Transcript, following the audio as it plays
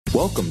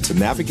Welcome to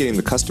Navigating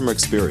the Customer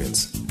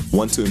Experience.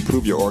 Want to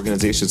improve your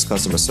organization's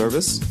customer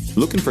service?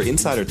 Looking for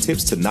insider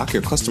tips to knock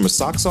your customer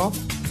socks off?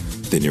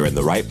 Then you're in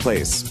the right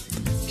place.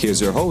 Here's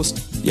your host,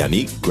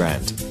 Yannick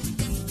Grant.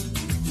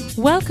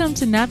 Welcome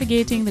to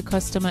Navigating the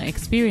Customer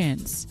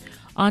Experience.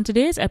 On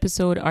today's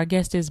episode, our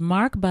guest is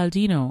Mark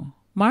Baldino.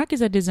 Mark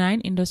is a design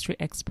industry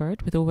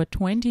expert with over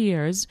 20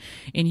 years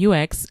in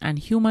UX and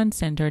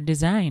human-centered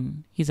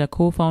design. He's a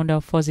co-founder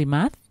of Fuzzy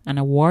Math, an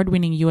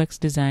award-winning UX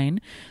design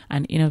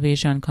and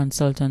innovation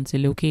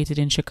consultancy located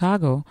in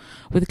Chicago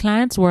with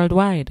clients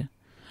worldwide.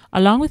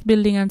 Along with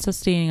building and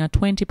sustaining a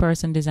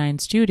 20-person design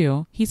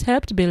studio, he's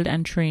helped build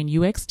and train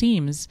UX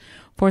teams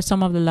for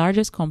some of the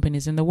largest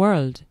companies in the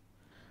world.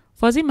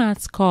 Fuzzy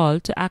Math's call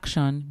to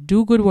action,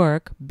 do good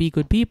work, be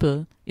good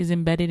people, is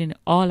embedded in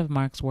all of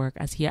Mark's work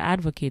as he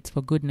advocates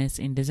for goodness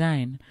in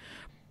design,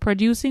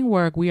 producing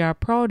work we are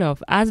proud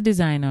of as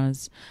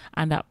designers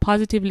and that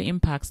positively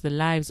impacts the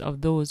lives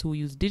of those who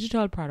use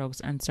digital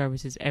products and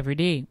services every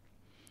day.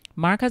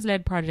 Mark has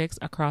led projects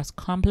across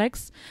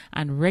complex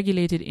and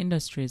regulated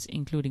industries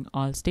including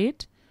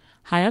Allstate,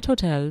 Hyatt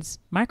Hotels,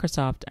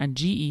 Microsoft, and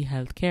GE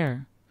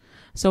Healthcare.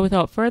 So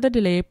without further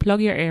delay,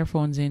 plug your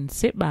earphones in,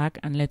 sit back,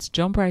 and let's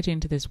jump right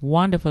into this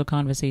wonderful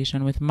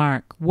conversation with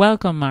Mark.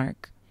 Welcome,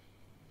 Mark.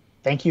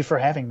 Thank you for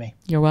having me.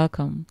 You're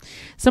welcome.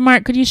 So,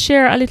 Mark, could you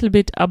share a little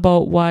bit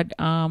about what,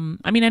 I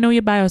know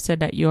your bio said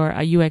that you're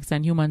a UX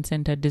and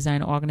human-centered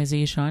design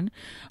organization,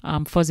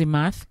 Fuzzy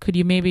Math. Could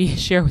you maybe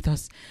share with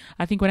us?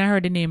 I think when I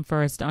heard the name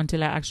first,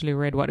 until I actually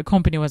read what the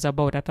company was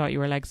about, I thought you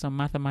were like some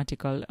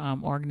mathematical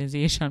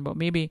organization, but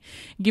maybe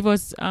give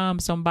us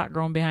some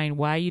background behind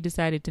why you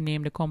decided to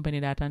name the company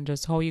that and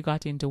just how you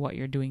got into what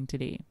you're doing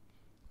today.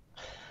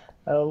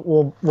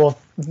 Well,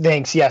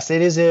 thanks. Yes,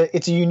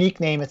 it's a unique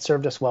name. It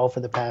served us well for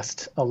the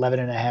past 11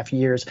 and a half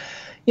years.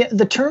 Yeah,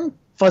 the term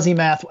fuzzy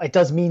math, it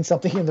does mean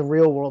something in the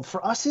real world.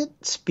 For us, it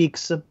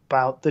speaks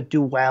about the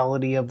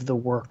duality of the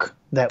work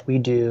that we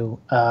do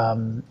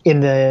in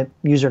the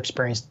user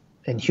experience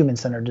and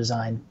human-centered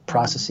design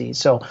processes.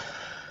 So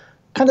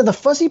kind of the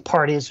fuzzy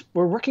part is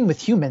we're working with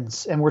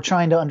humans and we're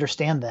trying to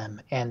understand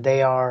them, and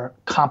they are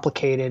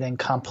complicated and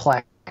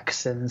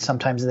complex, and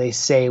sometimes they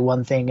say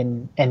one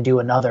thing and do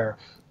another.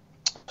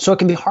 So it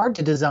can be hard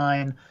to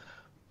design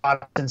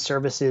products and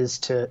services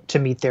to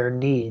meet their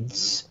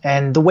needs.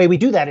 And the way we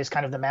do that is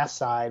kind of the math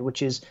side,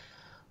 which is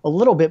a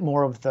little bit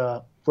more of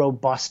the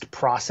robust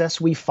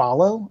process we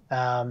follow,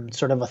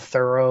 sort of a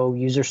thorough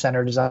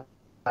user-centered design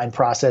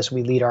process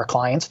we lead our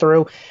clients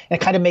through.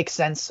 And it kind of makes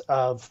sense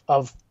of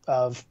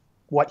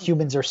what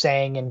humans are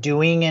saying and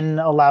doing, and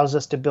allows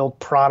us to build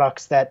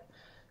products that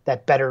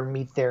better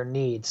meet their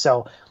needs.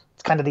 So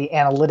it's kind of the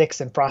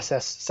analytics and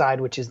process side,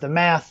 which is the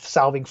math,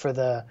 solving for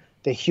the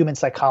human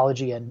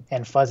psychology,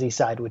 and fuzzy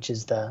side, which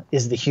is the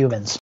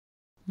humans.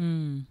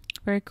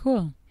 Very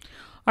cool.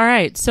 All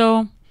right.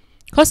 So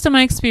customer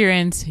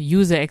experience,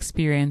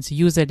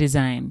 user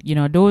design,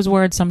 those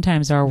words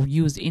sometimes are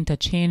used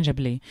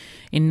interchangeably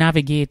in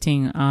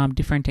navigating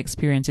different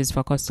experiences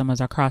for customers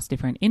across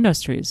different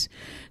industries.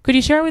 Could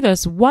you share with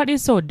us what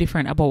is so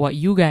different about what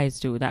you guys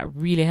do that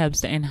really helps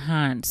to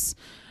enhance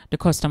the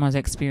customer's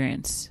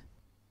experience?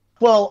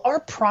 Well, our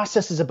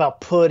process is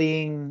about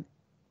putting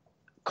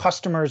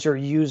customers or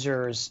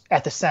users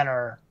at the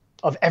center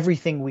of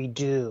everything we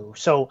do.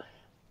 So,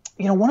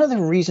 one of the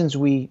reasons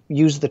we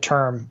use the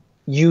term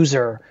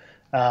user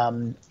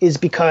is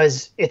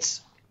because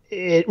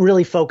it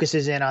really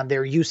focuses in on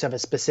their use of a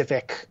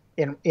specific,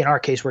 in our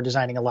case, we're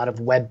designing a lot of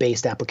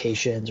web-based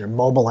applications or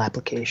mobile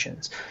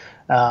applications.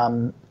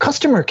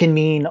 Customer can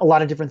mean a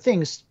lot of different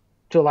things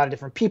to a lot of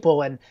different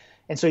people, and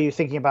so you're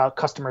thinking about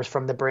customers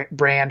from the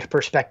brand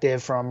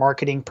perspective, from a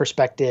marketing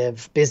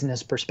perspective,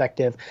 business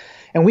perspective.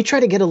 And we try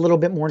to get a little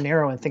bit more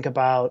narrow and think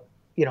about,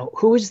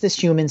 who is this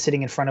human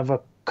sitting in front of a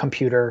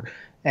computer,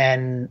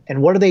 and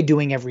what are they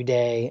doing every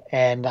day?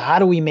 And how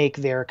do we make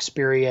their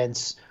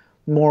experience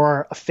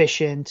more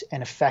efficient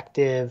and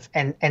effective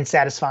and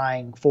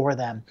satisfying for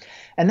them?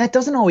 And that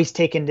doesn't always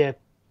take into,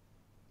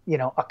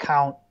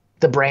 account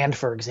the brand,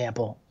 for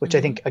example, which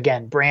I think,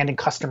 again, brand and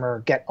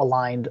customer get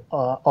aligned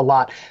a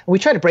lot. And we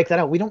try to break that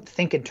out. We don't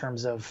think in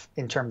terms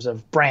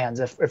of brands.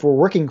 If we're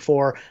working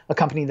for a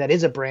company that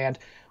is a brand,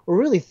 we're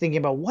really thinking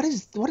about what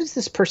is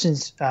this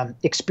person's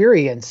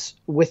experience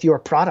with your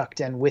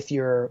product and with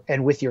your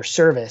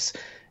service,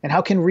 and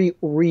how can we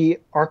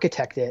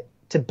re-architect it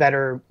to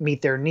better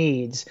meet their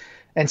needs.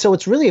 And so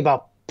it's really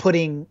about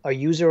putting a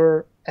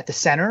user at the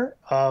center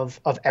of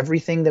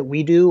everything that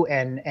we do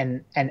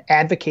and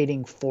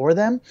advocating for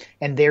them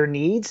and their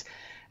needs.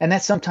 And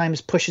that sometimes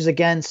pushes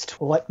against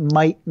what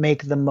might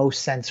make the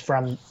most sense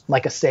from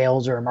like a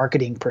sales or a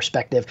marketing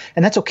perspective.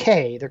 And that's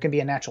okay. There can be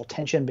a natural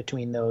tension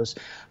between those.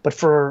 But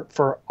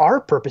for our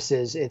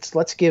purposes, it's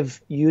let's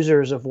give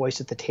users a voice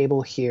at the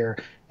table here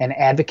and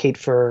advocate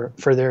for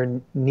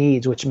their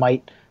needs, which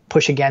might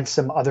push against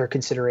some other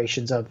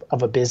considerations of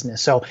a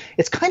business. So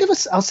it's kind of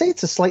I'll say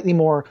it's a slightly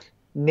more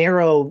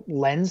narrow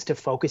lens to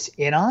focus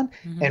in on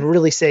and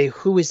really say,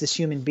 who is this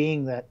human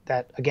being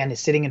that again is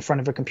sitting in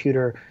front of a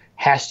computer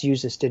has to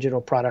use this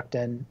digital product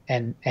and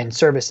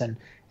service, and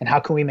how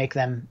can we make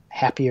them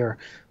happier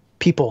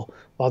people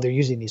while they're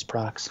using these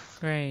products?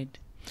 Right.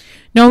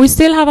 Now, we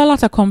still have a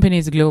lot of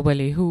companies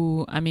globally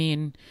who,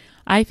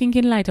 I think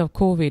in light of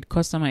COVID,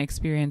 customer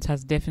experience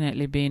has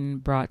definitely been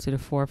brought to the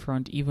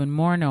forefront even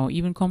more now,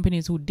 even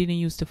companies who didn't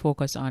used to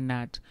focus on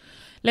that.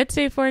 Let's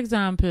say, for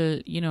example,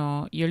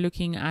 you're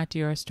looking at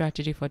your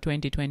strategy for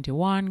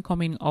 2021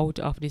 coming out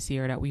of this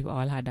year that we've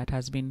all had that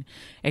has been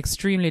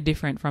extremely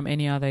different from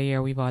any other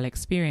year we've all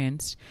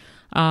experienced.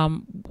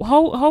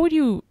 How would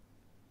you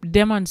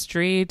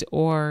demonstrate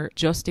or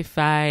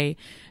justify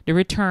the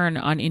return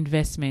on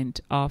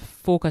investment of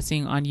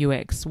focusing on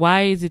UX?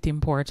 Why is it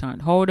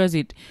important? How is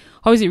it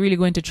really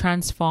going to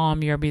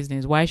transform your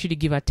business? Why should you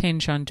give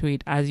attention to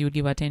it as you would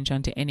give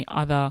attention to any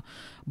other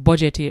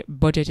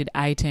budgeted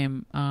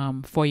item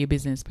for your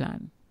business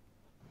plan?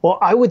 Well,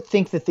 I would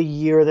think that the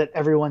year that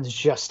everyone's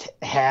just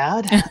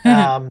had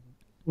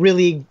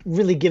really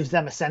gives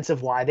them a sense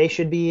of why they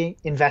should be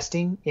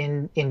investing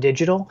in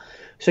digital.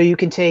 So you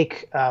can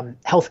take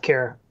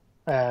healthcare,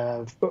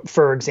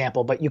 for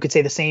example, but you could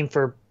say the same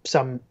for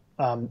some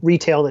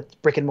retail that's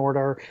brick and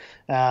mortar,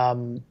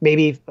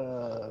 maybe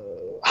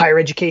higher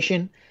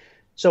education.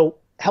 So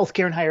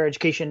healthcare and higher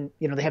education,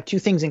 they have two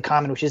things in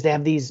common, which is they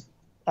have these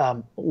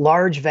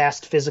large,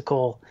 vast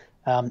physical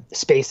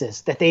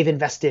spaces that they've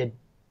invested,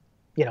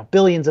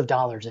 billions of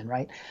dollars in,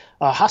 right?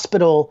 A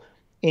hospital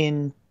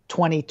in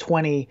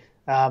 2020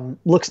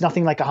 looks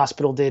nothing like a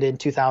hospital did in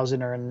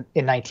 2000 or in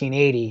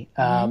 1980.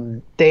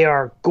 They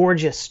are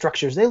gorgeous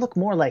structures. They look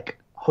more like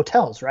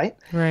hotels, right?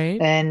 Right.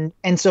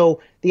 And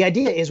so the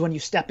idea is when you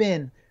step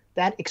in,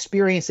 that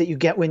experience that you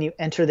get when you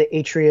enter the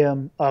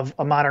atrium of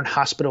a modern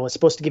hospital is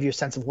supposed to give you a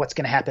sense of what's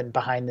going to happen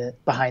behind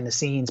the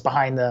scenes,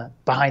 behind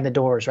the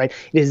doors, right?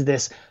 It is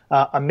this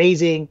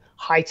amazing,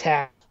 high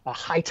tech,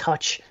 high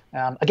touch.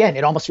 Again,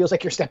 it almost feels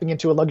like you're stepping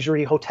into a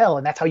luxury hotel,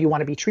 and that's how you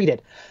want to be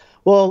treated.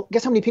 Well,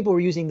 guess how many people were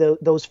using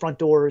those front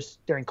doors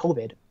during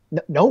COVID?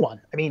 No one.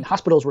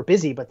 Hospitals were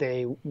busy, but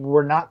they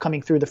were not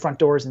coming through the front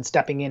doors and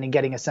stepping in and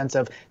getting a sense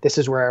of this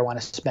is where I want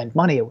to spend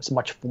money. It was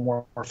much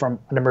more from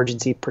an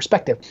emergency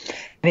perspective.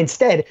 And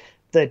instead,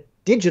 the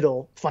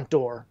digital front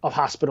door of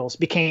hospitals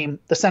became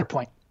the center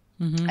point.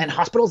 And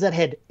hospitals that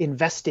had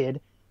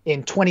invested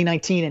in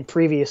 2019 and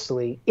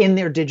previously in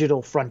their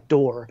digital front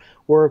door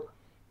were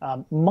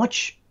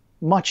much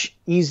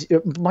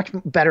easier, much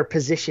better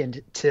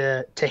positioned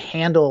to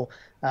handle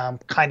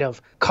kind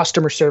of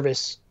customer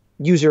service,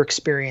 user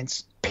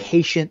experience,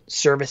 patient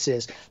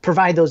services,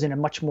 provide those in a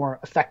much more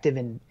effective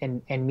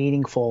and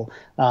meaningful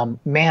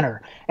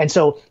manner. And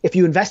so if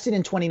you invested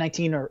in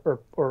 2019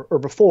 or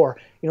before,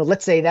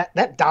 let's say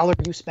that dollar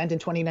you spent in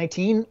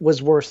 2019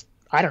 was worth,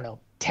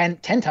 10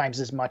 times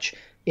as much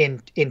in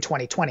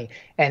 2020.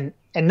 And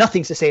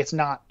nothing's to say it's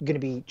not going to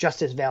be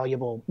just as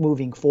valuable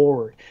moving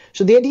forward.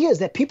 So the idea is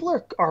that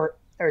people are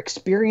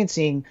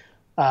experiencing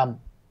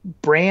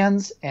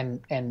brands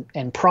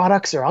and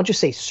products, or I'll just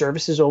say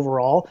services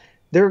overall,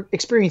 they're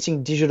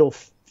experiencing digital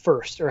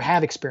first, or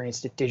have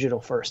experienced it digital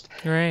first.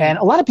 Right. And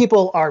a lot of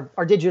people are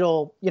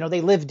digital,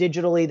 they live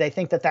digitally. They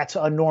think that that's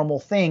a normal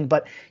thing,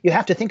 but you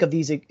have to think of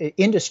these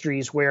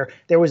industries where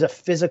there was a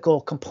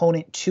physical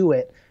component to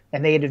it,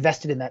 and they had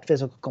invested in that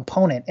physical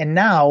component. And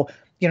now,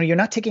 you're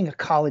not taking a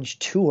college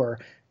tour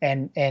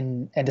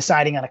and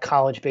deciding on a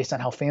college based on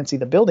how fancy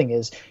the building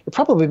is. You're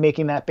probably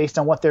making that based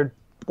on what they're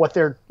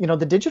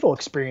the digital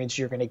experience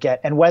you're going to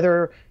get, and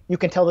whether you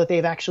can tell that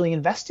they've actually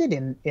invested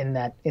in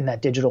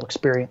that digital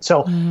experience.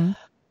 So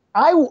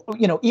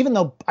even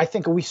though I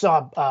think we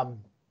saw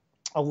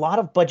a lot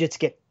of budgets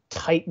get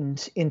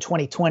tightened in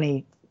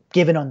 2020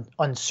 given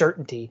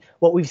uncertainty,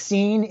 what we've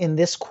seen in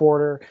this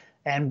quarter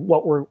and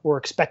what we're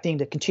expecting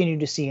to continue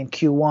to see in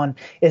Q1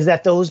 is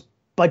that those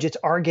budgets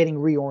are getting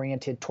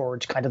reoriented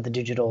towards kind of the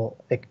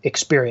digital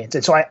experience.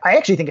 And so I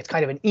actually think it's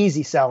kind of an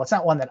easy sell. It's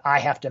not one that I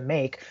have to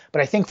make,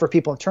 but I think for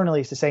people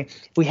internally is to say,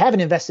 if we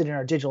haven't invested in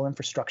our digital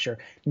infrastructure,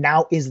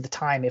 now is the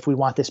time if we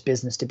want this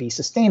business to be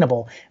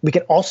sustainable. We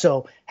could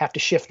also have to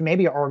shift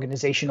maybe our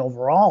organization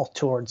overall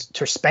towards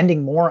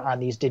spending more on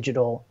these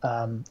digital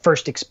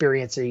first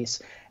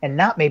experiences, and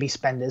not maybe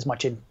spend as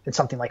much in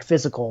something like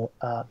physical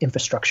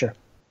infrastructure.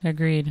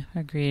 Agreed.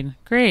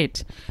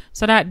 Great.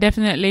 So that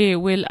definitely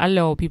will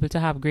allow people to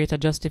have greater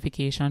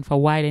justification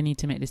for why they need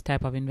to make this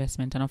type of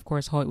investment, and of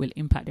course how it will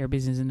impact their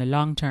business in the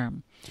long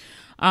term.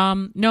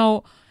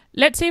 Now,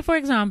 let's say, for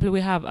example,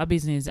 we have a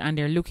business and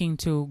they're looking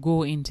to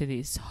go into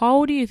this.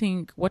 How do you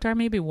think, what are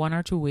maybe one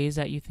or two ways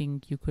that you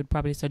think you could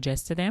probably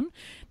suggest to them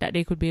that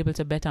they could be able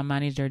to better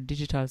manage their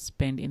digital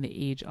spend in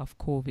the age of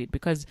COVID?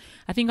 Because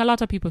I think a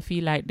lot of people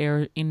feel like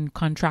they're in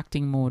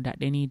contracting mode, that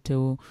they need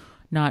to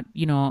not,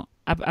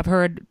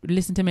 I've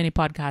listened to many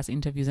podcast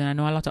interviews, and I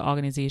know a lot of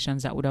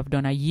organizations that would have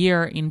done a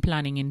year in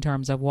planning in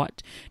terms of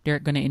what they're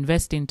going to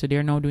invest into.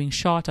 They're now doing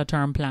shorter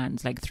term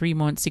plans, like 3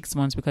 months, 6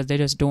 months, because they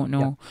just don't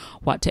know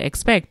what to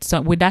expect.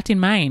 So with that in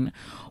mind,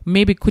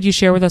 maybe could you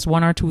share with us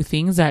one or two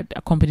things that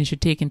a company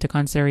should take into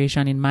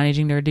consideration in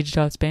managing their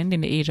digital spend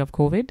in the age of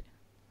COVID?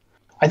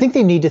 I think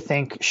they need to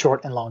think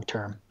short and long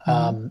term.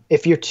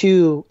 If you're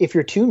too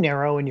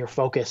narrow in your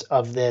focus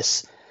of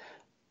this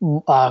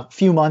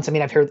few months, I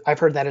mean, I've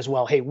heard that as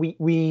well. Hey,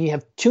 we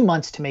have 2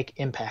 months to make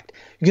impact.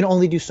 You can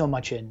only do so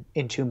much in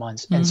 2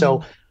 months, and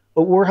so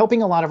what we're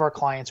helping a lot of our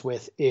clients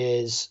with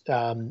is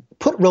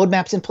put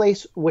roadmaps in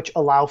place which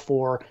allow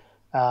for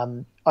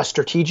a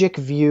strategic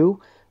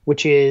view,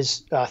 which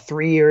is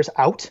 3 years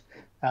out.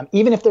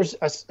 Even if there's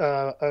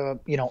a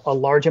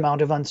large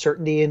amount of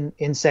uncertainty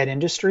in said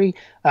industry,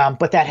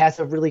 but that has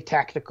a really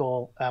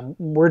tactical.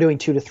 We're doing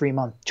 2 to 3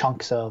 month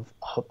chunks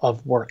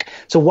of work.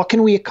 So what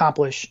can we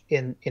accomplish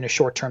in a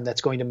short term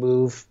that's going to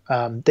move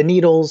the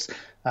needles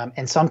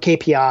and some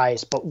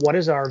KPIs? But what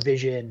is our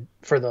vision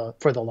for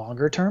the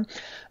longer term?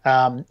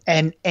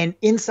 And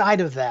inside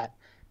of that,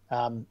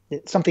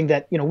 it's something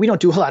that we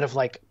don't do a lot of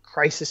like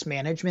crisis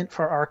management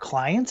for our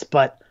clients,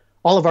 but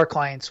all of our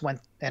clients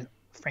went, and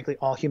frankly,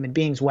 all human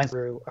beings went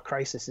through a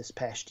crisis this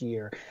past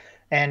year.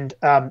 And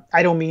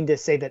I don't mean to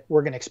say that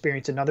we're going to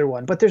experience another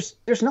one, but there's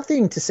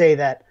nothing to say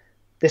that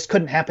this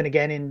couldn't happen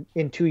again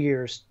in 2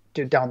 years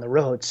down the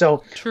road.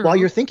 So while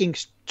you're thinking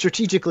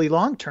strategically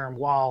long term,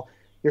 while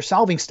you're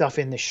solving stuff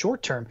in the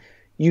short term,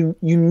 you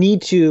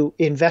need to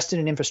invest in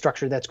an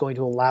infrastructure that's going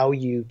to allow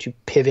you to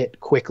pivot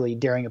quickly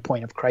during a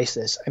point of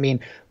crisis. I mean,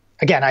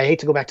 again, I hate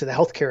to go back to the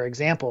healthcare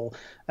example,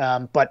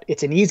 but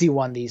it's an easy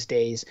one these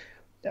days.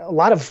 A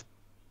lot of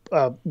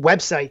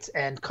websites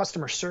and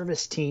customer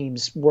service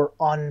teams were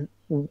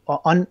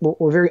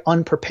very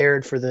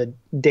unprepared for the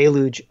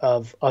deluge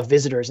of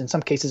visitors. In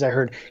some cases, I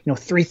heard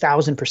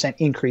 3,000%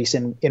 increase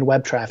in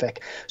web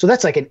traffic. So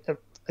that's like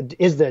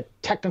is the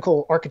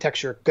technical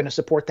architecture going to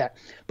support that?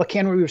 But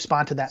can we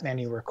respond to that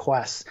many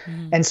requests?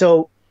 And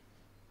so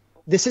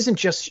this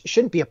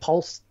shouldn't be a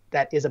pulse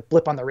that is a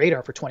blip on the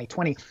radar for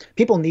 2020.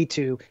 People need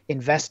to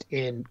invest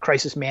in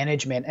crisis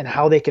management and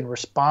how they can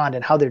respond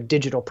and how their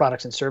digital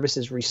products and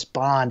services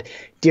respond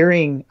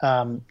during,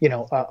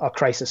 a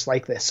crisis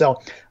like this.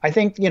 So I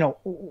think,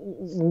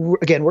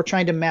 again, we're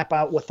trying to map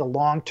out what the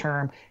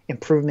long-term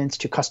improvements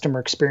to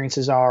customer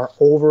experiences are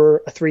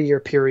over a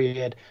 3-year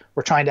period.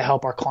 We're trying to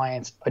help our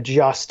clients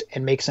adjust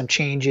and make some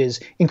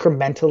changes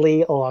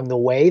incrementally along the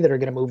way that are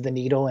going to move the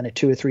needle in a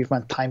 2 or 3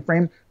 month time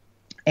frame.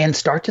 And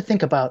start to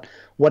think about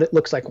what it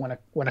looks like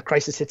when a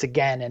crisis hits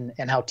again,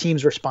 and how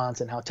teams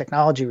respond and how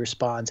technology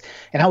responds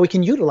and how we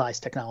can utilize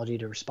technology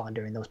to respond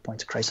during those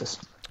points of crisis.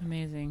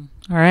 Amazing.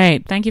 All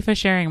right. Thank you for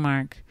sharing,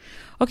 Mark.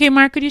 Okay,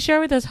 Mark, could you share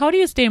with us, how do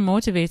you stay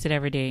motivated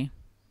every day?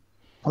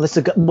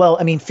 Well,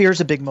 I mean, fear is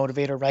a big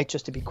motivator, right?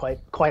 Just to be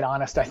quite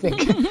honest, I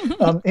think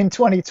in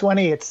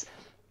 2020, it's,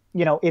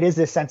 it is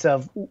this sense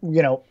of,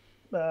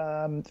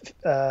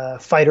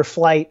 fight or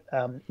flight.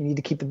 You need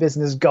to keep the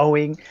business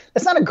going.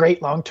 That's not a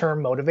great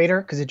long-term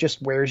motivator because it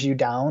just wears you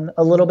down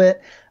a little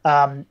bit.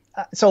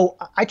 So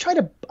I try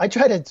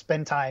to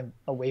spend time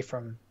away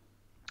from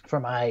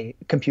my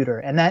computer,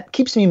 and that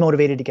keeps me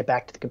motivated to get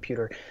back to the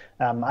computer.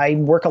 I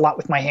work a lot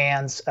with my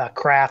hands,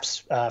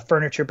 crafts,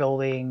 furniture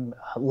building,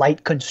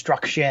 light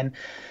construction.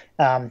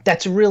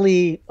 That's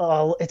really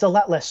it's a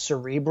lot less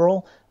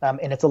cerebral,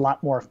 and it's a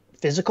lot more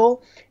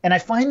physical. And I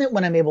find that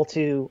when I'm able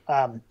to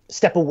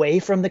step away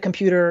from the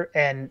computer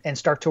and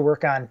start to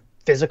work on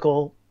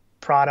physical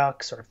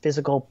products or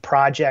physical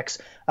projects,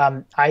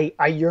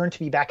 I yearn to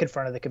be back in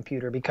front of the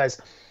computer,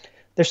 because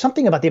there's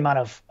something about the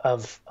amount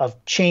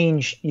of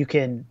change you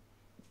can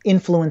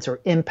influence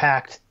or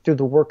impact through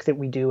the work that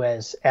we do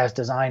as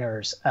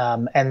designers.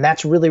 And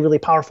that's really, really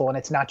powerful. And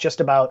it's not just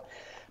about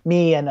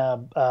me and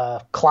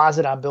a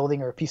closet I'm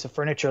building or a piece of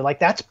furniture. Like,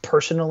 that's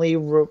personally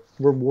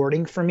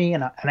rewarding for me,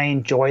 and I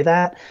enjoy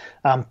that.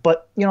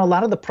 But a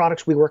lot of the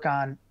products we work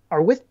on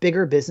are with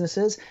bigger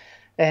businesses,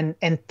 and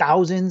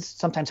thousands,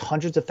 sometimes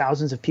hundreds of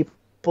thousands of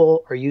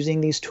people are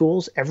using these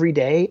tools every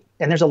day.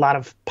 And there's a lot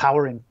of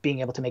power in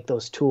being able to make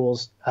those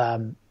tools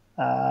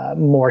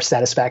more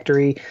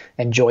satisfactory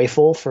and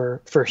joyful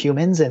for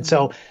humans. And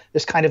so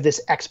there's kind of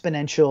this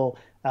exponential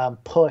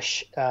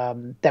push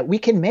that we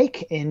can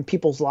make in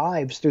people's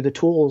lives through the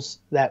tools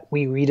that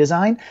we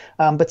redesign.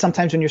 But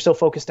sometimes when you're so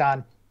focused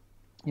on,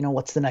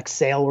 what's the next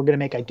sale we're going to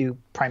make? I do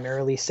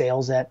primarily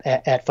sales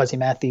at Fuzzy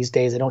Math these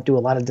days. I don't do a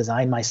lot of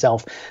design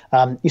myself.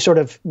 You sort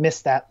of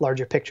miss that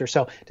larger picture.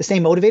 So to stay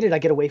motivated, I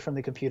get away from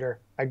the computer.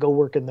 I go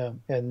work in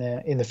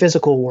the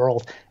physical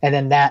world, and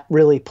then that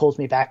really pulls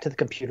me back to the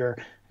computer,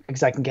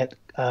 because I can get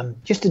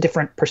just a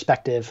different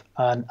perspective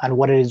on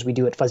what it is we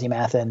do at Fuzzy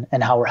Math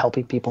and how we're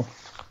helping people.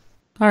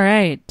 All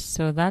right.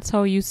 So that's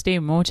how you stay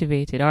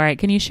motivated. All right.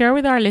 Can you share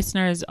with our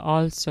listeners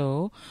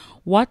also,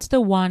 what's the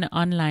one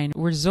online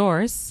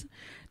resource,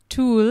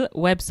 tool,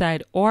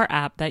 website, or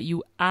app that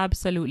you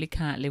absolutely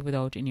can't live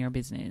without in your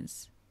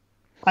business?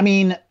 I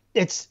mean,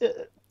 it's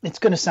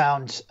going to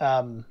sound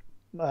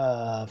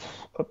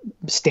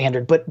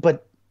standard,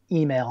 but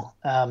email.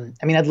 I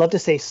mean, I'd love to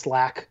say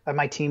Slack.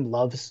 My team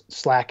loves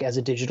Slack as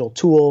a digital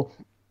tool.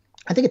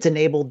 I think it's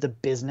enabled the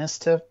business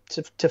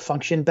to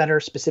function better,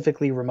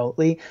 specifically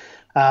remotely.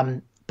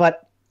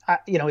 But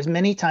as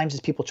many times as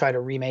people try to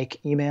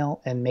remake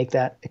email and make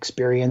that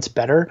experience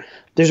better,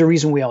 there's a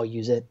reason we all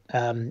use it.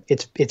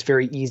 It's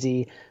very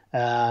easy.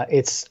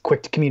 It's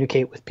quick to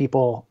communicate with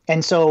people.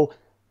 And so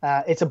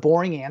it's a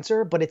boring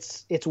answer, but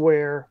it's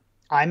where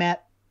I'm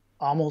at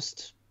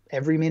almost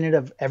every minute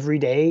of every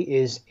day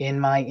is in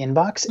my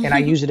inbox. And I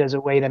use it as a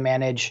way to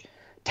manage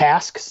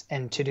tasks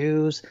and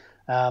to-dos.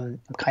 I'm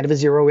kind of a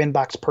zero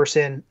inbox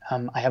person.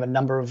 I have a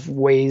number of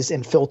ways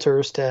and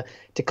filters to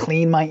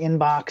clean my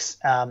inbox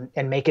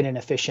and make it an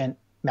efficient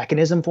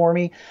mechanism for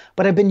me.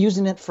 But I've been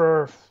using it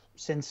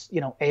since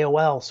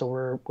AOL. So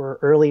we're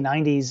early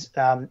 90s.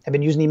 I've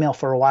been using email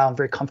for a while. I'm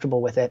very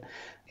comfortable with it.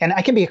 And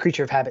I can be a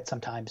creature of habit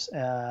sometimes,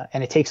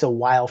 and it takes a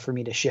while for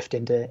me to shift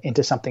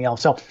into something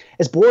else. So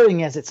as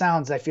boring as it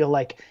sounds, I feel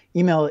like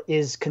email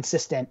is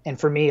consistent. And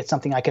for me, it's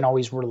something I can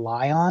always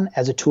rely on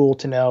as a tool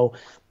to know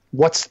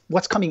what's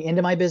coming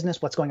into my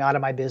business, what's going out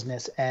of my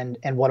business, and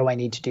what do I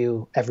need to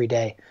do every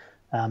day.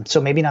 So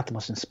maybe not the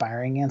most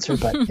inspiring answer,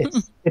 but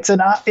it's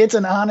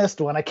an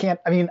honest one.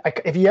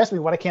 If you ask me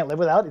what I can't live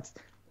without, it's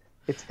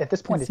at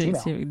this point, it's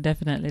email.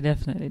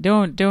 Definitely.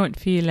 Don't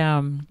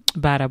feel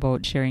bad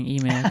about sharing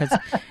email, because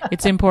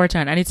it's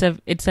important, and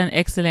it's an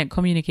excellent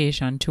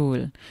communication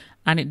tool,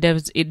 and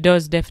it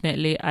does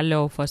definitely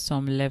allow for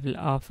some level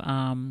of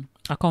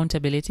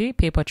accountability,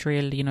 paper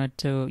trail.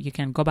 You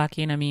can go back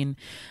in.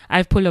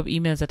 I've pulled up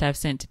emails that I've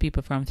sent to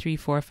people from 3,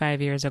 4,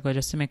 5 years ago,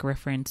 just to make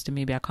reference to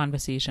maybe a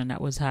conversation that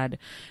was had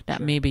that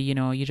sure. Maybe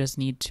you just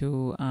need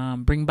to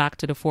bring back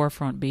to the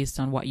forefront based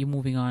on what you're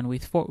moving on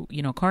with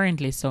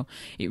currently. So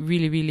it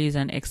really, really is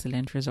an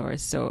excellent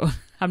resource. So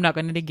I'm not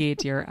going to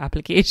negate your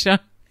application.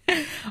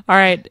 All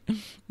right,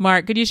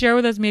 Mark, could you share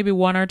with us maybe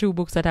 1 or 2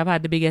 books that have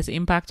had the biggest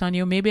impact on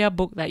you? Maybe a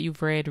book that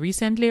you've read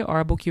recently, or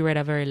a book you read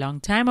a very long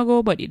time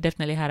ago, but it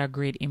definitely had a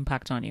great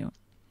impact on you.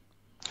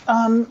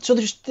 So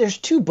there's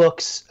 2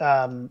 books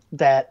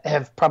that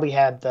have probably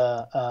had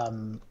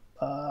the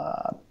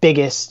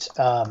biggest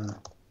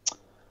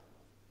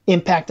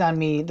impact on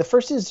me. The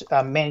first is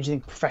Managing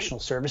a Professional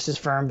Services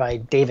Firm by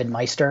David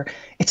Meister.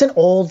 It's an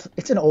old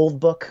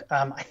book.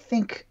 I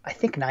think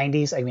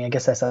 90s. I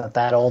guess that's not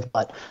that old,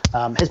 but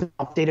has been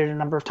updated a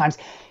number of times.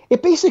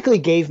 It basically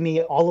gave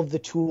me all of the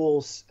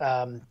tools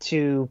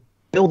to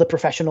build a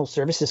professional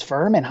services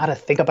firm and how to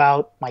think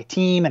about my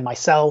team and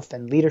myself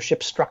and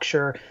leadership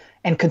structure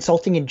and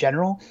consulting in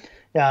general.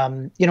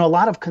 A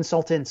lot of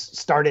consultants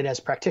started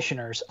as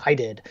practitioners. I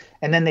did.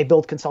 And then they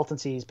build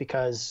consultancies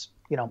because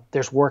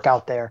there's work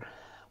out there,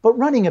 but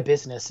running a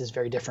business is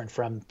very different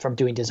from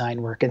doing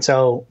design work. And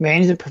so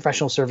managing a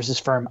professional services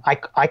firm,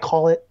 I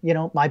call it,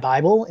 my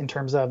Bible in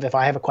terms of if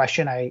I have a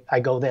question, I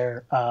go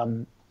there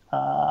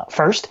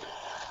first.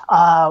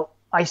 I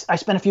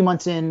spent a few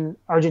months in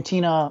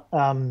Argentina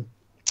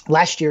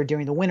last year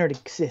during the winter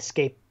to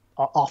escape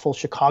awful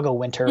Chicago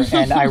winter.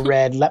 And I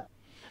read Let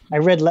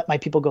My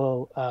People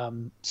Go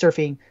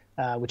Surfing,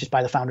 which is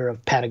by the founder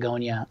of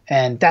Patagonia.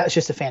 And that was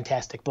just a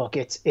fantastic book.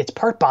 It's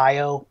part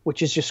bio,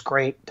 which is just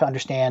great to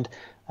understand,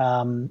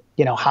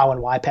 how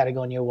and why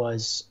Patagonia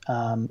was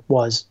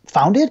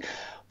founded.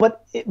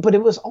 But it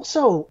was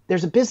also,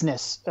 there's a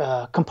business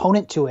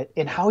component to it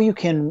in how you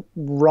can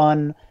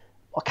run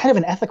a kind of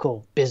an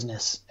ethical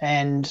business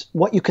and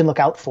what you can look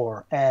out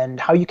for and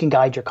how you can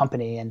guide your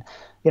company. And,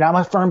 I'm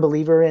a firm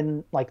believer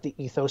in like the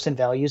ethos and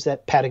values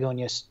that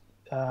Patagonia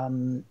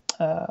sort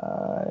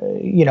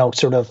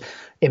of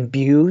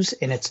imbues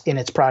in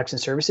its products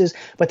and services.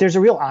 But there's a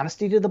real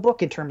honesty to the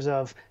book in terms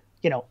of,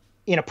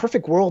 in a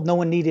perfect world, no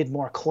one needed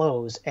more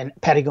clothes and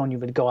Patagonia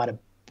would go out of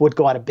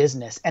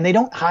business. And they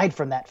don't hide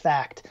from that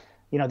fact.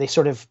 They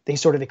sort of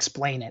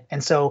explain it.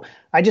 And so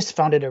I just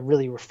found it a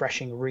really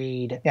refreshing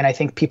read. And I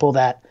think people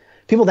that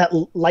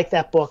like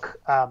that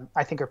book,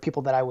 I think are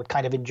people that I would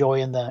kind of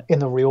enjoy in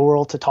the real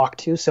world to talk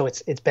to. So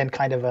it's been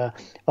kind of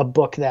a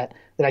book that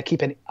I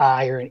keep an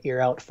eye or an ear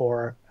out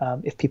for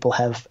if people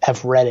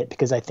have read it,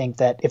 because I think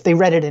that if they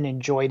read it and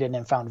enjoyed it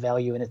and found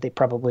value in it, they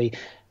probably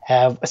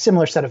have a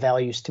similar set of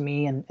values to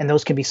me. And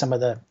those can be some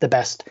of the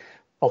best,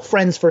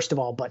 friends, first of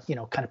all, but,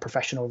 kind of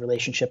professional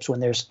relationships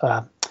when there's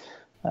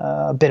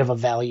a bit of a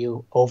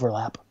value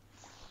overlap.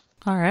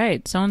 All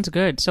right. Sounds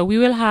good. So we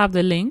will have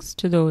the links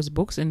to those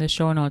books in the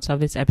show notes of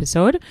this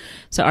episode,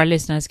 so our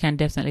listeners can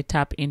definitely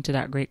tap into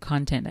that great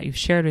content that you've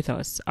shared with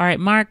us. All right,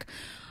 Mark,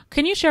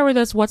 can you share with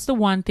us what's the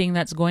one thing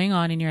that's going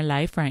on in your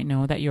life right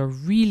now that you're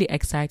really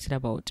excited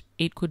about?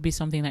 It could be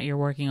something that you're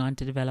working on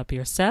to develop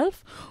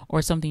yourself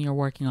or something you're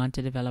working on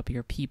to develop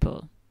your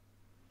people.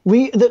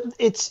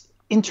 It's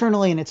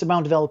internally, and it's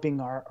about developing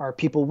our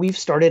people. We've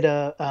started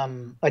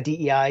a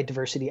DEI,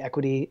 diversity,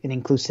 equity, and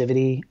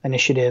inclusivity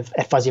initiative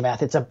at Fuzzy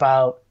Math. It's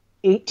about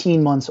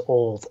 18 months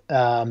old.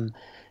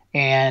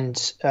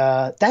 And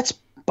that's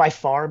by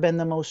far been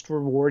the most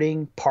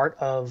rewarding part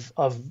of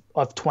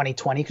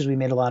 2020 because we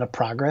made a lot of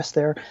progress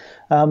there.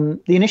 The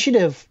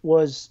initiative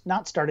was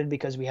not started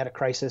because we had a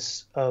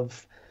crisis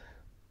of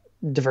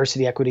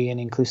diversity, equity, and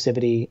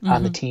inclusivity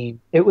on the team,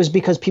 it was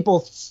because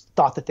people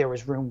thought that there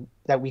was room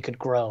that we could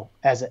grow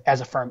as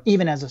a firm,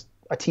 even as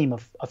a team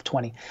of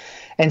 20.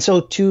 And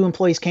so 2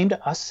 employees came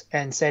to us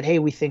and said, hey,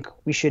 we think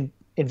we should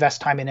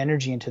invest time and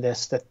energy into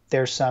this, that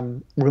there's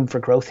some room for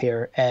growth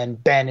here.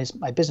 And Ben is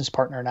my business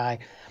partner, and I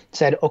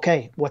said,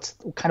 okay, what's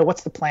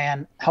the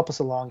plan? Help us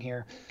along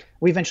here.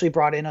 We eventually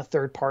brought in a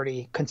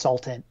third-party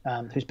consultant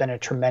who's been a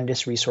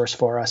tremendous resource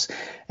for us.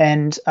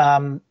 And,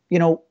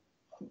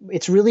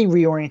 it's really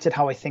reoriented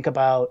how I think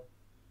about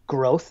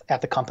growth at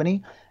the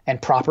company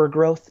and proper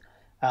growth,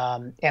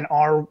 and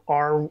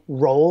our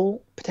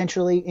role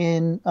potentially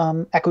in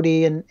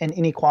equity and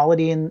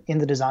inequality in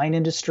the design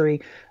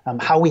industry,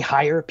 how we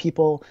hire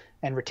people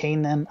and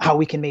retain them, how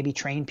we can maybe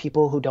train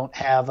people who don't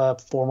have a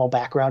formal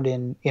background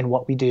in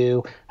what we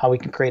do, how we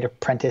can create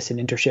apprentice and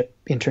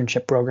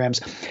internship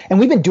programs. And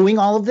we've been doing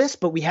all of this,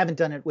 but we haven't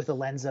done it with a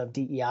lens of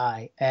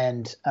DEI.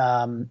 And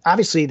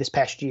obviously this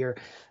past year,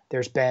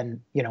 there's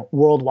been,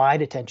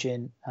 worldwide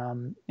attention,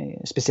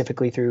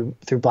 specifically through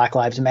Black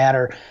Lives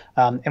Matter.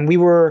 And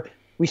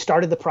we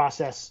started the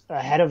process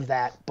ahead of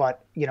that,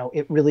 but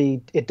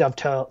it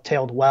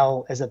dovetailed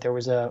well as that there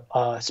was a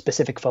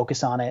specific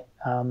focus on it,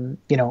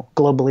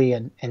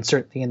 globally and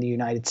certainly in the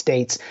United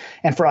States.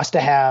 And for us to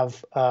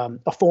have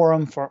a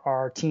forum for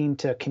our team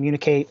to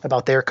communicate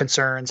about their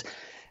concerns,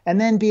 and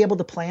then be able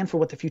to plan for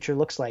what the future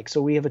looks like.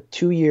 So we have a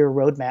 2-year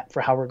roadmap for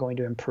how we're going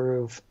to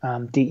improve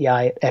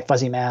DEI at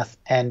Fuzzy Math.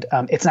 And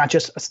it's not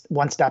just a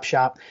one-stop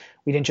shop.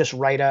 We didn't just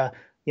write a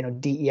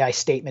DEI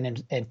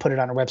statement and put it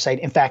on our website.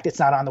 In fact, it's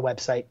not on the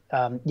website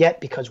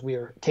yet because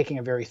we're taking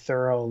a very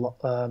thorough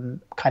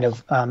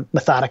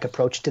methodic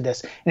approach to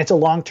this. And it's a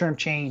long-term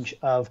change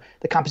of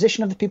the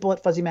composition of the people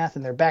at Fuzzy Math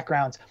and their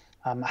backgrounds,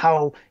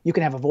 how you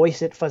can have a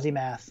voice at Fuzzy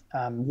Math,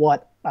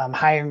 what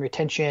hiring,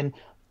 retention,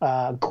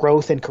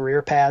 growth and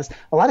career paths.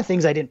 A lot of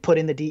things I didn't put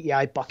in the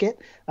DEI bucket.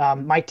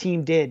 My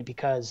team did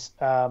because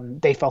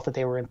they felt that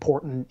they were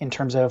important in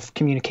terms of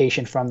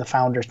communication from the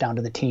founders down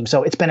to the team.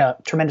 So it's been a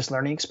tremendous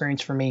learning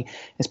experience for me.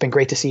 It's been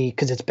great to see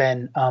because it's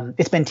been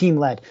team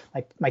led.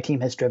 Like my team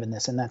has driven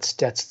this, and that's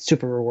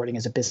super rewarding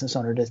as a business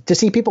owner to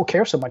see people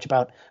care so much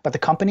about the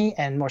company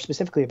and more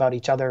specifically about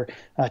each other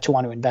to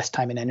want to invest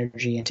time and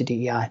energy into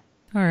DEI.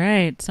 All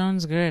right.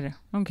 Sounds good.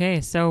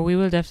 Okay. So we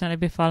will definitely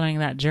be following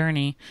that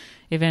journey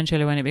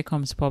eventually when it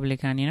becomes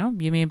public. And,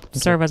 you may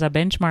serve as a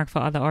benchmark for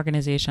other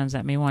organizations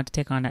that may want to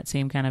take on that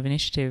same kind of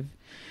initiative.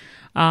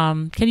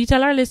 Can you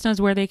tell our listeners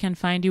where they can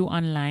find you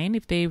online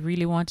if they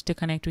really wanted to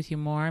connect with you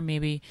more?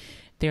 Maybe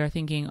they are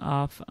thinking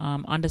of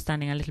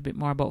understanding a little bit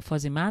more about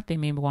Fuzzy Math. They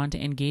may want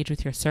to engage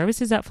with your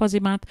services at Fuzzy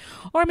Math,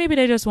 or maybe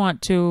they just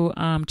want to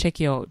check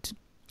you out.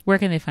 Where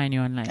can they find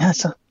you online?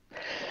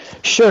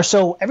 Sure.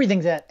 So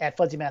everything's at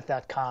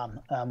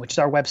fuzzymath.com, which is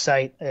our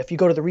website. If you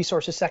go to the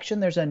resources section,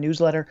 there's a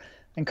newsletter.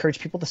 I encourage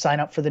people to sign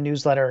up for the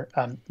newsletter.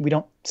 We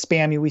don't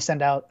spam you. We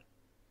send out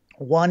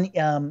one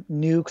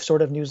new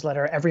sort of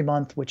newsletter every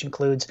month, which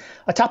includes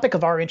a topic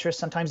of our interest.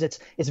 Sometimes it's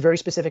very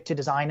specific to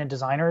design and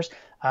designers.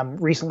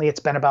 Recently, it's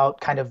been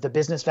about kind of the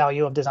business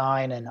value of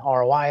design and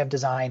ROI of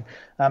design.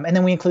 And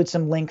then we include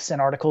some links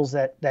and articles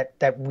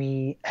that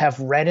we have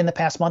read in the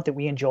past month that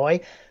we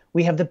enjoy.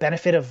 We have the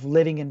benefit of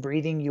living and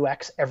breathing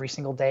UX every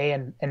single day,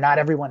 and not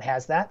everyone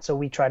has that. So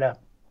we try to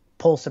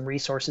pull some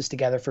resources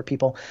together for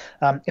people.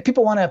 If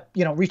people want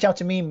to, reach out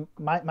to me,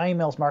 my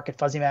email is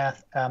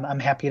mark@fuzzymath. I'm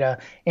happy to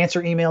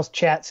answer emails,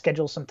 chat,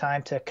 schedule some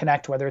time to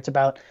connect, whether it's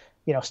about,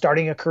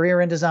 starting a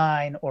career in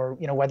design or,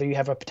 whether you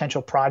have a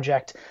potential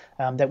project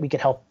that we could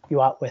help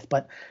you out with.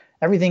 But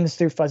everything's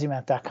through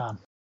fuzzymath.com.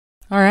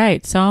 All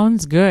right.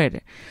 Sounds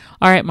good.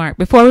 All right, Mark,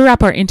 before we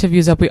wrap our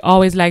interviews up, we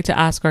always like to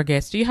ask our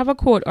guests, do you have a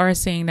quote or a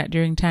saying that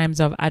during times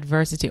of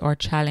adversity or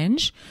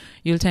challenge,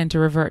 you'll tend to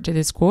revert to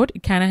this quote?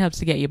 It kind of helps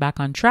to get you back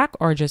on track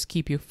or just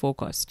keep you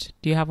focused.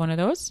 Do you have one of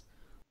those?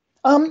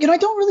 I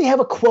don't really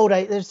have a quote.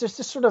 There's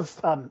this sort of,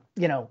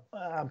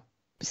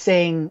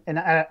 saying, and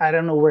I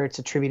don't know where it's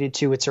attributed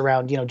to. It's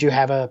around, do you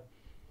have a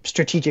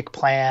strategic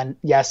plan?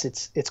 Yes,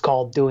 it's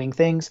called doing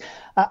things.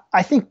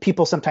 I think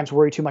people sometimes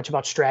worry too much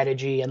about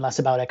strategy and less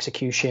about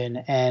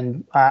execution.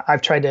 And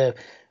I've tried to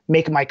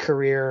make my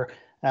career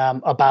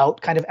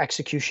about kind of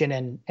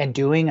execution and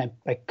doing.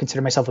 I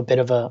consider myself a bit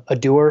of a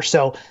doer.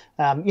 So,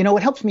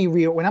 it helps me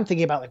when I'm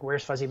thinking about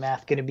where's Fuzzy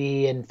Math going to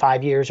be in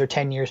 5 years or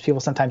 10 years, people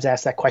sometimes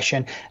ask that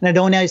question and I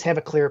don't always have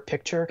a clear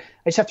picture.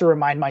 I just have to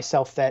remind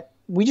myself that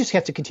we just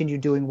have to continue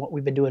doing what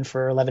we've been doing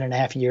for 11 and a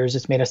half years.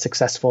 It's made us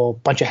successful,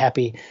 bunch of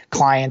happy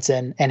clients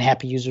and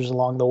happy users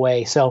along the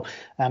way. So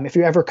if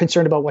you're ever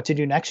concerned about what to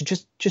do next,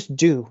 just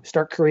do.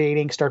 Start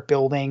creating, start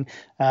building.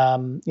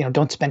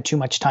 Don't spend too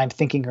much time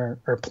thinking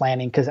or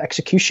planning, because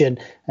execution,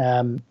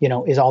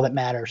 is all that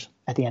matters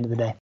at the end of the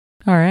day.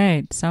 All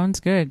right.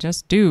 Sounds good.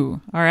 Just do.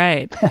 All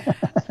right.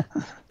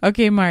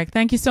 Okay, Mark,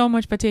 thank you so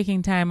much for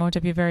taking time out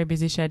of your very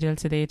busy schedule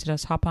today to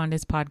just hop on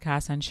this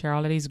podcast and share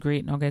all of these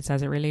great nuggets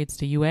as it relates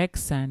to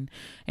UX and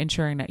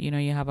ensuring that,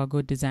 you have a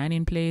good design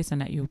in place and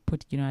that you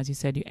put, as you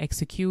said, you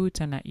execute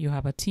and that you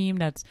have a team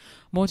that's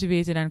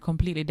motivated and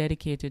completely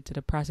dedicated to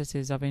the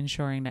processes of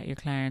ensuring that your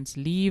clients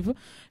leave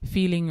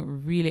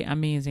feeling really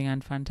amazing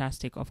and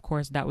fantastic. Of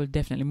course, that will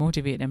definitely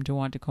motivate them to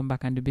want to come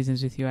back and do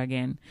business with you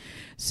again.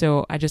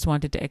 So I just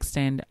wanted to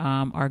extend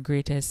our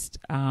greatest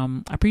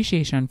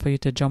appreciation for you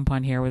to jump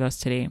on here with us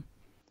today.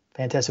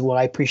 Fantastic. Well,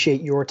 I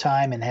appreciate your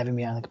time and having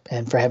me on the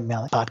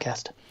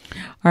podcast.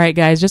 All right,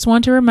 guys, just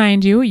want to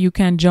remind you, you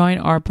can join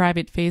our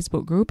private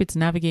Facebook group. It's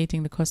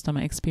Navigating the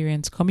Customer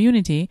Experience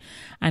Community,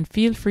 and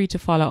feel free to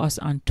follow us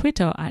on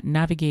Twitter at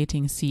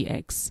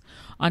NavigatingCX.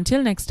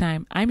 Until next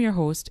time, I'm your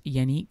host,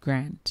 Yannick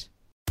Grant.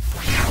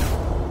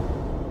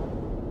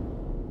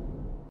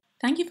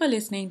 Thank you for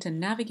listening to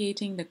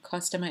Navigating the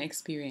Customer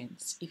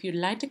Experience. If you'd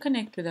like to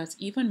connect with us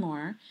even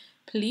more,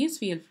 please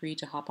feel free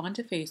to hop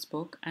onto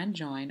Facebook and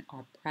join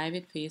our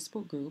private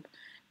Facebook group,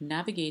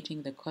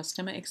 Navigating the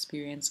Customer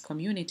Experience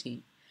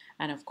Community.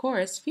 And of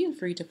course, feel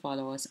free to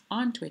follow us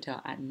on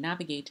Twitter at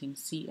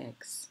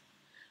NavigatingCX.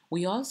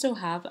 We also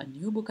have a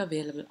new book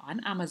available on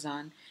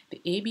Amazon,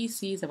 The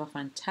ABCs of a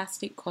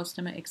Fantastic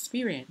Customer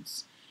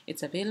Experience.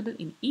 It's available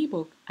in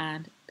ebook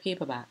and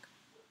paperback.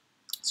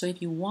 So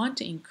if you want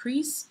to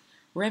increase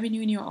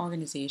revenue in your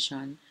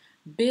organization,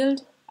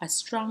 build a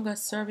stronger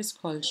service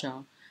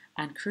culture,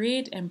 and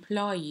create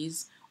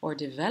employees or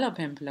develop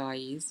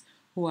employees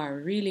who are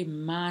really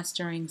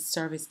mastering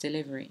service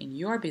delivery in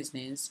your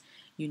business,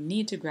 you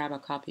need to grab a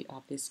copy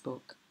of this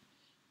book.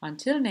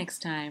 Until next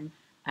time,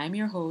 I'm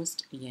your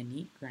host,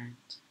 Yannick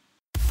Grant.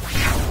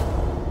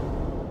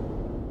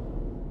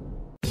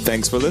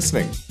 Thanks for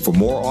listening. For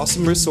more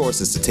awesome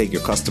resources to take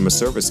your customer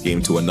service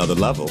game to another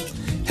level,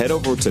 head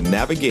over to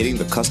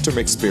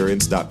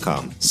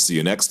navigatingthecustomerexperience.com. See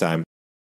you next time.